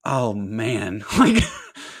 oh man, like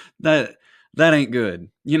that ain't good,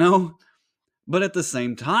 you know? But at the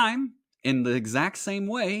same time, in the exact same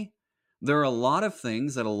way, there are a lot of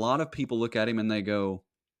things that a lot of people look at him and they go,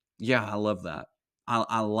 yeah, I love that.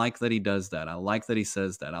 I like that he does that. I like that he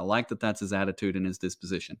says that. I like that that's his attitude and his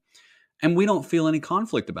disposition. And we don't feel any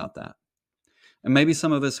conflict about that. And maybe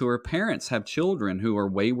some of us who are parents have children who are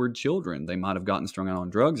wayward children. They might have gotten strung out on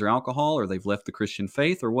drugs or alcohol, or they've left the Christian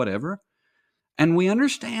faith or whatever. And we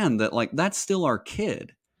understand that, like, that's still our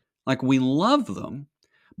kid. Like, we love them,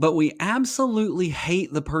 but we absolutely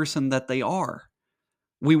hate the person that they are.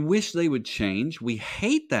 We wish they would change. We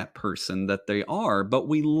hate that person that they are, but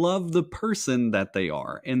we love the person that they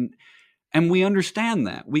are. And we understand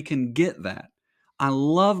that. We can get that. I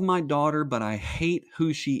love my daughter, but I hate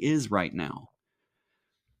who she is right now.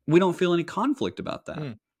 We don't feel any conflict about that.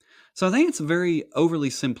 Hmm. So I think it's very overly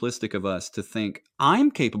simplistic of us to think I'm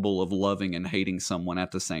capable of loving and hating someone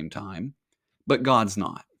at the same time, but God's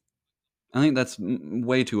not. I think that's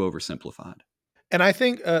way too oversimplified. And I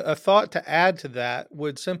think a thought to add to that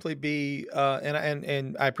would simply be,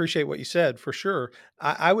 and I appreciate what you said for sure.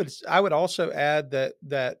 I would also add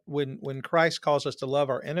that when Christ calls us to love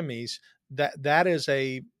our enemies,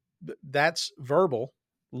 that's verbal.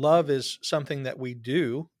 Love is something that we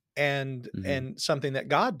do, Mm-hmm. and something that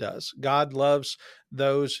God does. God loves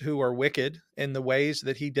those who are wicked in the ways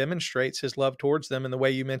that He demonstrates His love towards them. And the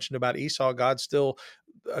way you mentioned about Esau, God still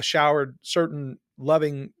showered certain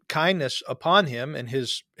loving kindness upon him and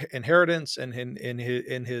his inheritance and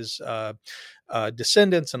in his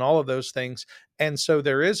descendants and all of those things. And so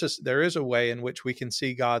there is a way in which we can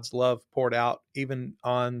see God's love poured out even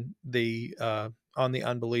on the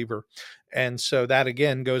unbeliever. And so that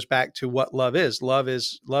again goes back to what love is. Love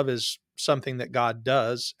is something that God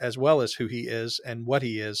does, as well as who He is and what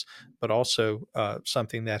He is, but also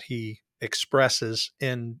something that He expresses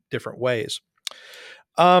in different ways.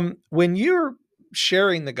 When you're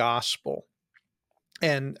sharing the gospel,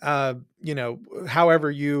 and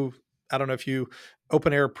however I don't know if you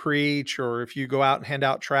open air preach or if you go out and hand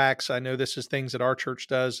out tracts. I know this is things that our church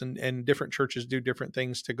does, and different churches do different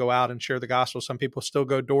things to go out and share the gospel. Some people still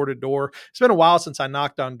go door to door. It's been a while since I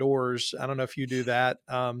knocked on doors. I don't know if you do that.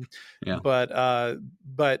 Yeah.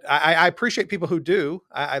 But I appreciate people who do.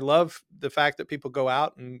 I love the fact that people go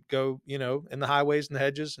out and go, in the highways and the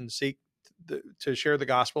hedges and seek to share the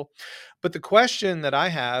gospel. But the question that I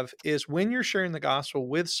have is, when you're sharing the gospel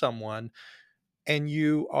with someone and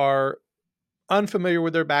you are unfamiliar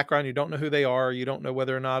with their background, you don't know who they are, you don't know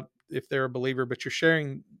whether or not if they're a believer, but you're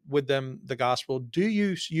sharing with them the gospel, do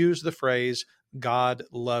you use the phrase God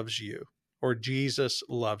loves you or Jesus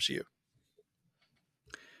loves you?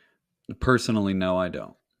 Personally, no, I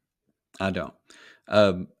don't. I don't.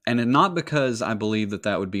 And not because I believe that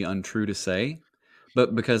that would be untrue to say,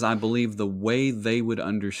 but because I believe the way they would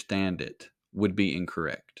understand it would be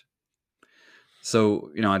incorrect.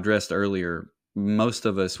 So, I addressed earlier, most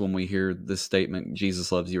of us, when we hear this statement, Jesus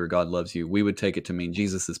loves you or God loves you, we would take it to mean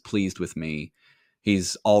Jesus is pleased with me.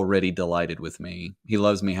 He's already delighted with me. He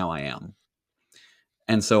loves me how I am.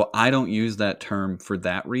 And so I don't use that term for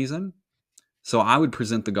that reason. So I would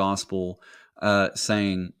present the gospel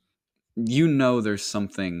saying, there's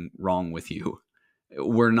something wrong with you.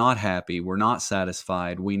 We're not happy. We're not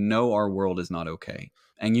satisfied. We know our world is not okay.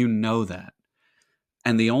 And you know that.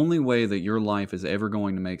 And the only way that your life is ever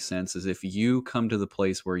going to make sense is if you come to the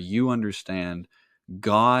place where you understand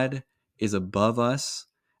God is above us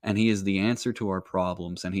and He is the answer to our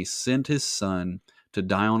problems. And He sent His Son to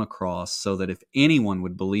die on a cross so that if anyone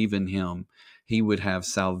would believe in Him, he would have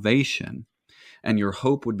salvation and your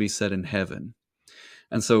hope would be set in heaven.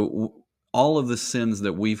 And so all of the sins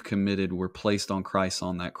that we've committed were placed on Christ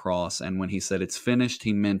on that cross. And when He said it's finished,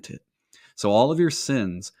 He meant it. So all of your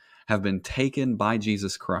sins have been taken by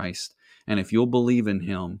Jesus Christ. And if you'll believe in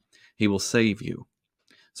Him, He will save you.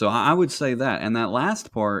 So I would say that. And that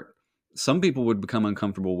last part, some people would become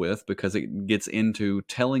uncomfortable with because it gets into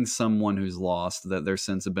telling someone who's lost that their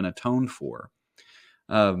sins have been atoned for.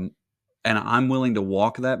 And I'm willing to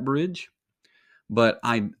walk that bridge. But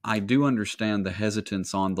I do understand the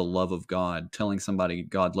hesitance on the love of God, telling somebody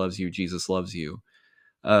God loves you, Jesus loves you.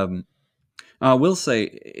 I will say,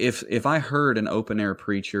 if I heard an open air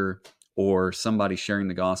preacher or somebody sharing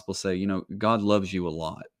the gospel say, God loves you a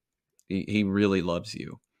lot, he really loves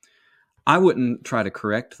you, I wouldn't try to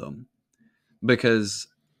correct them because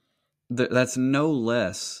that's no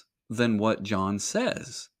less than what John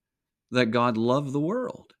says, that God loved the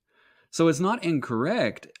world. So it's not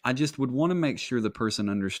incorrect. I just would want to make sure the person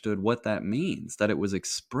understood what that means, that it was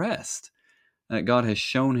expressed, that God has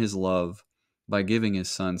shown His love by giving His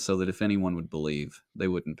Son so that if anyone would believe, they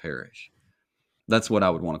wouldn't perish. That's what I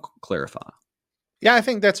would want to clarify. Yeah, I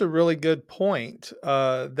think that's a really good point.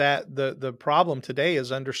 That the problem today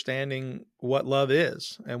is understanding what love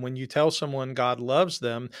is. And when you tell someone God loves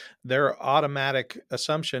them, their automatic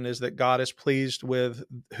assumption is that God is pleased with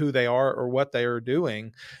who they are or what they are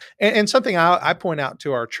doing. And something I point out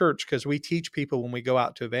to our church, because we teach people when we go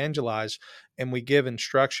out to evangelize and we give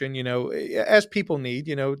instruction, as people need,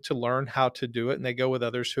 to learn how to do it. And they go with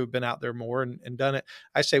others who have been out there more and done it.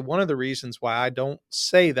 I say one of the reasons why I don't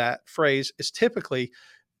say that phrase is typically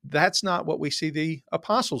that's not what we see the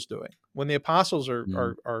apostles doing. When the apostles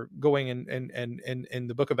are going in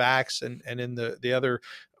the book of Acts and in the other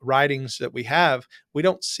writings that we have, we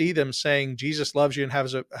don't see them saying Jesus loves you and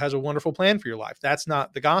has a wonderful plan for your life. That's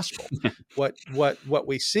not the gospel. What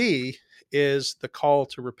we see is the call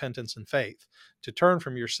to repentance and faith, to turn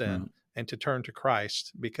from your sin and to turn to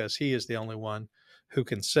Christ, because he is the only one who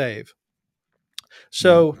can save.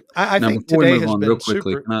 So I Now, think before we today move has on, real been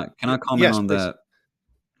quickly, super. can I comment Yes, on please. that?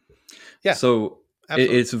 Yeah, So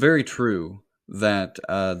absolutely. it's very true that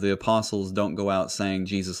the apostles don't go out saying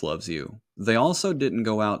Jesus loves you. They also didn't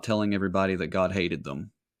go out telling everybody that God hated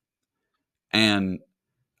them. And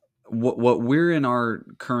what we're in our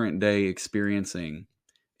current day experiencing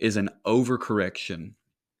is an overcorrection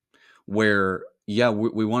where, yeah,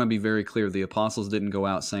 we want to be very clear. The apostles didn't go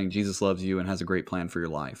out saying Jesus loves you and has a great plan for your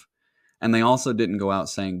life. And they also didn't go out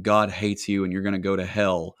saying God hates you and you're going to go to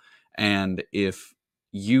hell. And if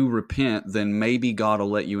you repent, then maybe God will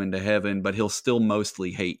let you into heaven, but he'll still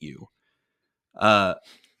mostly hate you.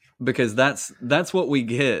 Because that's what we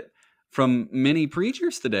get from many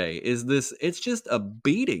preachers today is this. It's just a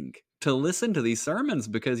beating to listen to these sermons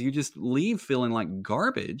because you just leave feeling like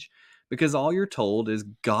garbage because all you're told is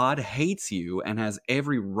God hates you and has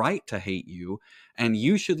every right to hate you, and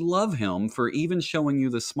you should love him for even showing you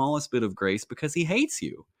the smallest bit of grace because he hates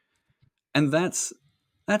you. And that's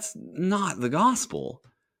not the gospel.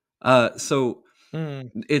 So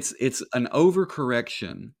it's an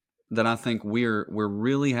overcorrection that I think we're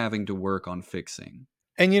really having to work on fixing.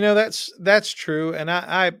 And that's true. And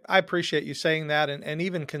I appreciate you saying that, and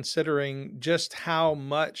even considering just how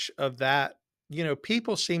much of that,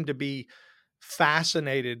 people seem to be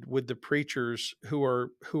fascinated with the preachers who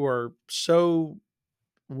are so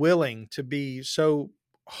willing to be so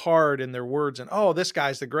hard in their words, and this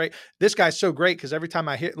guy's so great because every time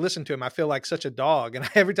listen to him I feel like such a dog, and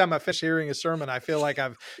every time I finish hearing a sermon I feel like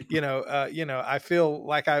I've I feel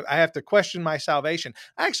like I have to question my salvation.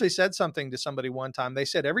 I actually said something to somebody one time. They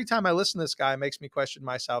said every time I listen to this guy it makes me question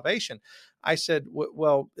my salvation. I said,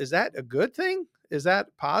 well, is that a good thing? Is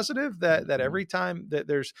that positive, that every time that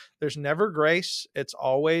there's never grace, it's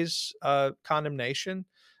always condemnation?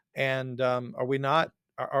 And are we not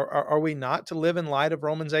to live in light of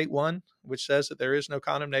Romans 8:1, which says that there is no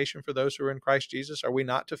condemnation for those who are in Christ Jesus? Are we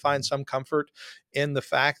not to find some comfort in the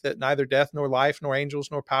fact that neither death nor life, nor angels,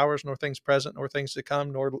 nor powers, nor things present, nor things to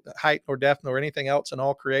come, nor height, nor depth, nor anything else in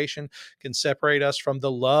all creation can separate us from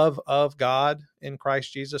the love of God in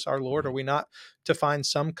Christ Jesus our Lord? Are we not to find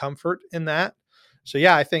some comfort in that? So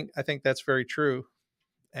yeah, I think that's very true,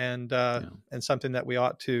 and something that we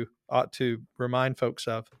ought to remind folks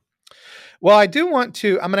of. Well, I do want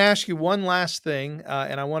to. I'm going to ask you one last thing,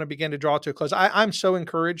 and I want to begin to draw to a close. I'm so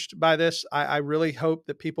encouraged by this. I really hope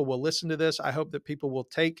that people will listen to this. I hope that people will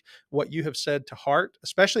take what you have said to heart,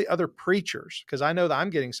 especially other preachers, because I know that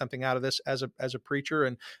I'm getting something out of this as a preacher,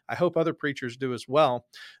 and I hope other preachers do as well.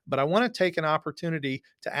 But I want to take an opportunity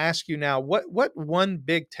to ask you now, what one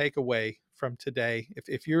big takeaway from today,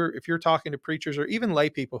 if you're talking to preachers or even lay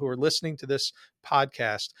people who are listening to this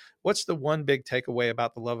podcast, what's the one big takeaway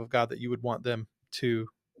about the love of God that you would want them to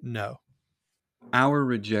know? Our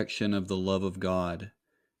rejection of the love of God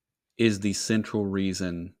is the central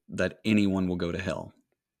reason that anyone will go to hell.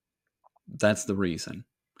 That's the reason.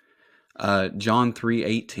 John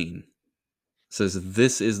 3:18 says,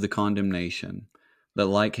 "This is the condemnation, that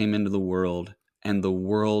light came into the world, and the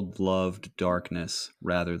world loved darkness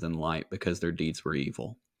rather than light because their deeds were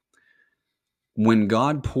evil." When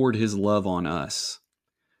God poured his love on us,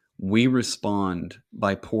 we respond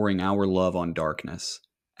by pouring our love on darkness,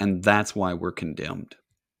 and that's why we're condemned.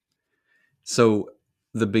 So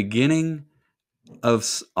the beginning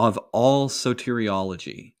of all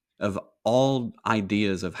soteriology, of all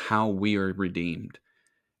ideas of how we are redeemed,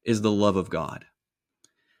 is the love of God.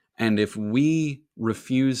 And if we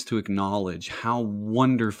refuse to acknowledge how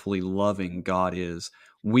wonderfully loving God is,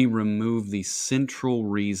 we remove the central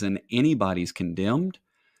reason anybody's condemned,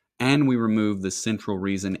 and we remove the central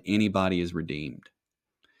reason anybody is redeemed.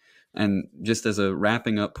 And just as a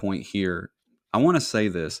wrapping up point here, I want to say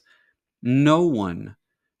this. No one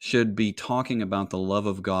should be talking about the love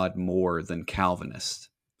of God more than Calvinists.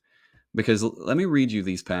 Because let me read you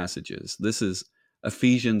these passages. This is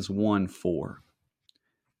Ephesians 1:4.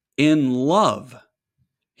 In love,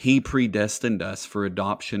 he predestined us for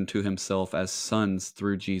adoption to himself as sons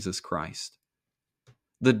through Jesus Christ.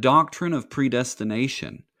 The doctrine of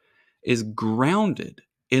predestination is grounded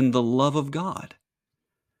in the love of God.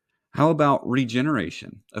 How about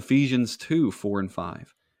regeneration? Ephesians 2:4 and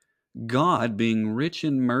 5. God, being rich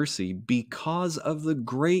in mercy because of the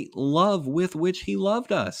great love with which he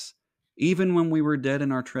loved us, even when we were dead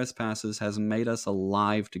in our trespasses, has made us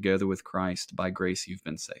alive together with Christ. By grace you've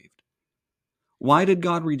been saved. Why did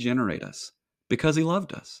God regenerate us? Because he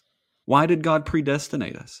loved us. Why did God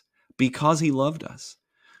predestinate us? Because he loved us.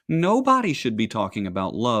 Nobody should be talking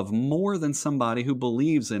about love more than somebody who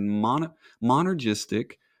believes in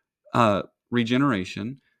monergistic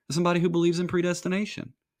regeneration, somebody who believes in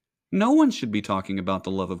predestination. No one should be talking about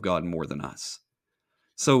the love of God more than us.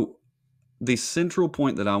 So the central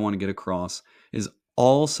point that I want to get across is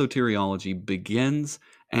all soteriology begins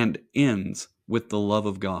and ends with the love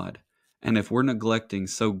of God. And if we're neglecting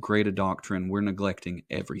so great a doctrine, we're neglecting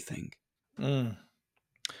everything. Mm.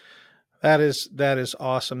 That is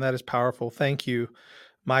awesome. That is powerful. Thank you,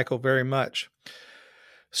 Michael, very much.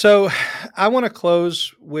 So I want to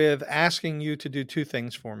close with asking you to do two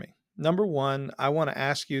things for me. Number one, I want to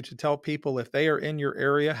ask you to tell people if they are in your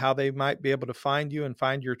area, how they might be able to find you and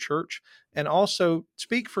find your church. And also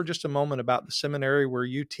speak for just a moment about the seminary where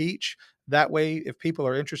you teach. That way, if people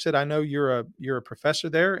are interested, I know you're a professor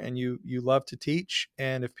there and you love to teach.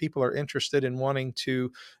 And if people are interested in wanting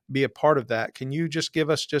to be a part of that, can you just give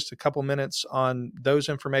us just a couple minutes on those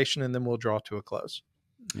information and then we'll draw to a close?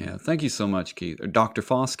 Yeah, thank you so much, Keith. Or Dr.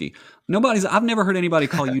 Foskey. I've never heard anybody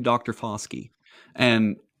call you Dr. Foskey.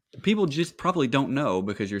 And people just probably don't know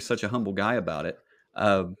because you're such a humble guy about it.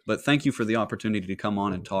 But thank you for the opportunity to come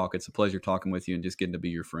on and talk. It's a pleasure talking with you and just getting to be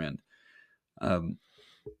your friend.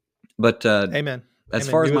 But Amen. as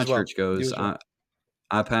Amen. far as You my as well. church You goes, as well.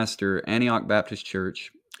 I pastor Antioch Baptist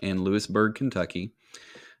Church in Lewisburg, Kentucky.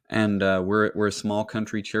 And we're a small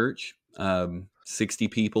country church, 60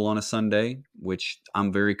 people on a Sunday, which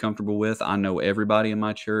I'm very comfortable with. I know everybody in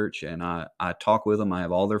my church, and I talk with them. I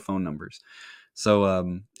have all their phone numbers.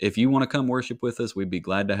 So if you want to come worship with us, we'd be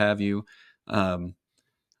glad to have you.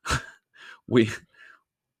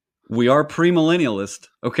 We are premillennialist,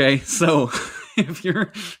 okay? So if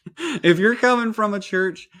you're coming from a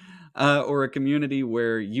church or a community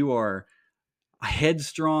where you are a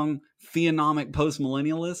headstrong theonomic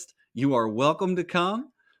postmillennialist, you are welcome to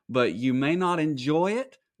come, but you may not enjoy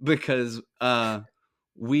it because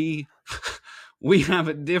we we have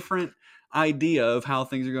a different idea of how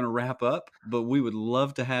things are going to wrap up. But we would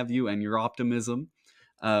love to have you and your optimism.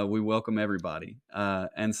 We welcome everybody,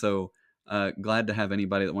 and so glad to have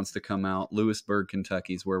anybody that wants to come out. Lewisburg,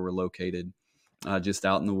 Kentucky is where we're located, just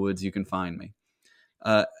out in the woods. You can find me.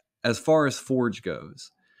 As far as Forge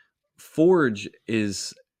goes, Forge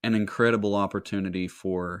is an incredible opportunity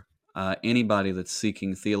for anybody that's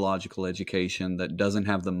seeking theological education that doesn't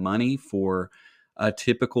have the money for a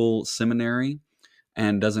typical seminary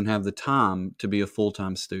and doesn't have the time to be a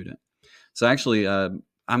full-time student. So actually, I'm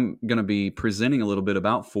going to be presenting a little bit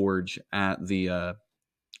about Forge at the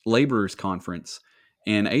Laborers Conference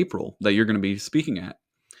in April that you're going to be speaking at.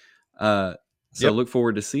 So Yep. look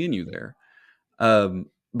forward to seeing you there.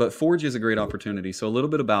 But Forge is a great opportunity. So a little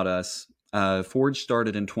bit about us. Forge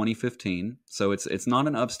started in 2015, so it's not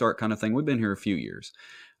an upstart kind of thing. We've been here a few years.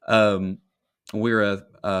 We're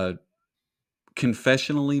a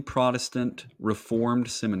confessionally Protestant Reformed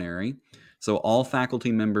seminary, so all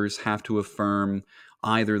faculty members have to affirm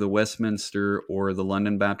either the Westminster or the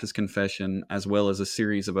London Baptist Confession, as well as a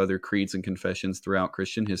series of other creeds and confessions throughout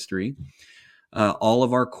Christian history. All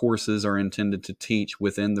of our courses are intended to teach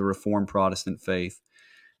within the Reformed Protestant faith.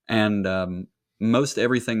 And most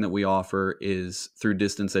everything that we offer is through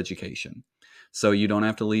distance education. So you don't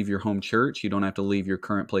have to leave your home church. You don't have to leave your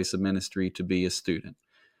current place of ministry to be a student.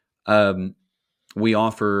 We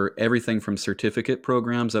offer everything from certificate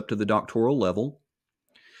programs up to the doctoral level.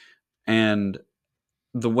 And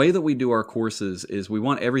the way that we do our courses is we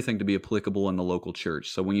want everything to be applicable in the local church.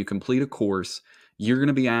 So when you complete a course, you're going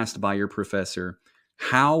to be asked by your professor,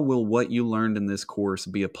 how will what you learned in this course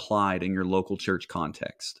be applied in your local church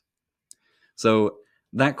context? So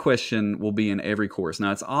that question will be in every course.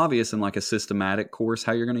 Now, it's obvious in like a systematic course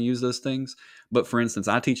how you're going to use those things. But for instance,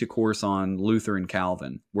 I teach a course on Luther and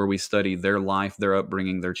Calvin, where we study their life, their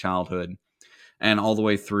upbringing, their childhood, and all the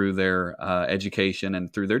way through their education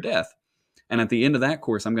and through their death. And at the end of that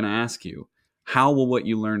course, I'm going to ask you, how will what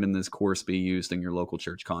you learned in this course be used in your local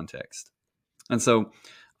church context? And so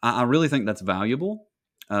I really think that's valuable.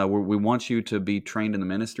 we want you to be trained in the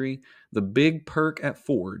ministry. The big perk at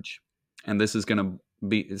Forge, and this is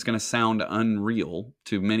it's going to sound unreal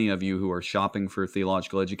to many of you who are shopping for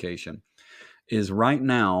theological education, is right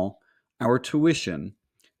now our tuition.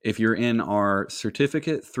 If you're in our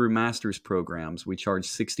certificate through master's programs, we charge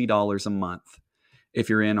 $60 a month. If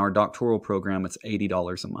you're in our doctoral program, it's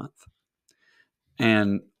 $80 a month.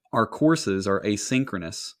 And our courses are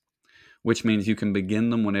asynchronous, which means you can begin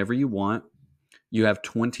them whenever you want. You have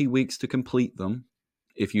 20 weeks to complete them.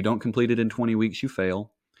 If you don't complete it in 20 weeks, you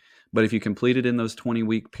fail. But if you complete it in those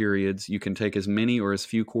 20-week periods, you can take as many or as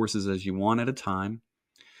few courses as you want at a time.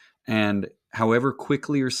 And however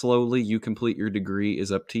quickly or slowly you complete your degree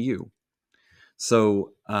is up to you.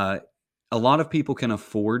 So a lot of people can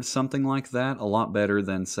afford something like that a lot better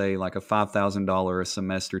than, say, like a $5,000 a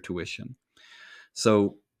semester tuition.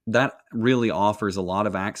 So that really offers a lot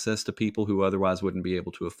of access to people who otherwise wouldn't be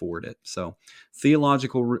able to afford it. So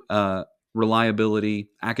theological reliability,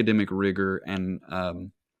 academic rigor,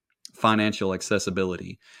 and financial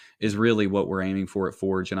accessibility is really what we're aiming for at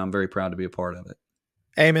Forge, and I'm very proud to be a part of it.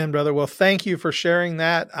 Amen, brother. Well, thank you for sharing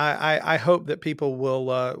that. I hope that people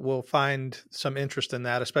will find some interest in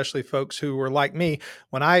that, especially folks who were like me.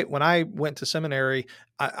 When I went to seminary,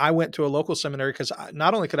 I went to a local seminary because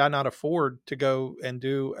not only could I not afford to go and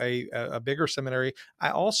do a bigger seminary, I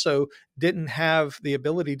also didn't have the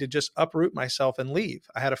ability to just uproot myself and leave.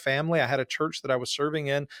 I had a family, I had a church that I was serving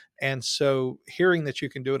in, and so hearing that you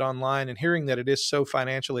can do it online and hearing that it is so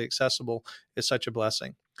financially accessible is such a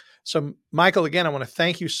blessing. So, Michael, again, I want to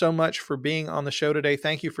thank you so much for being on the show today.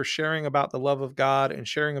 Thank you for sharing about the love of God and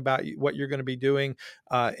sharing about what you're going to be doing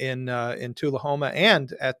in Tullahoma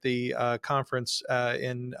and at the conference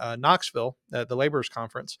in Knoxville, the Laborers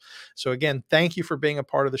Conference. So, again, thank you for being a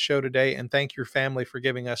part of the show today, and thank your family for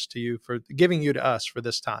giving you to us for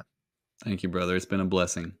this time. Thank you, brother. It's been a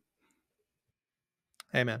blessing.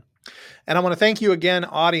 Amen. And I want to thank you again,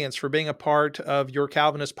 audience, for being a part of Your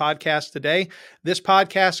Calvinist podcast today. This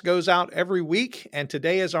podcast goes out every week, and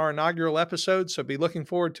today is our inaugural episode, so be looking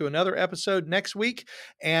forward to another episode next week.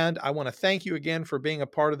 And I want to thank you again for being a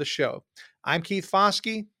part of the show. I'm Keith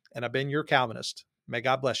Foskey, and I've been Your Calvinist. May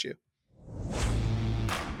God bless you.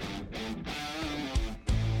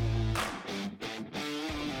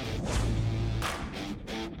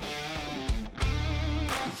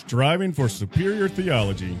 Striving for superior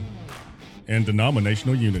theology and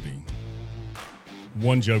denominational unity.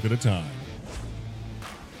 One joke at a time.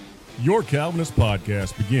 Your Calvinist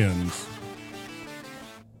podcast begins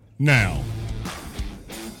now.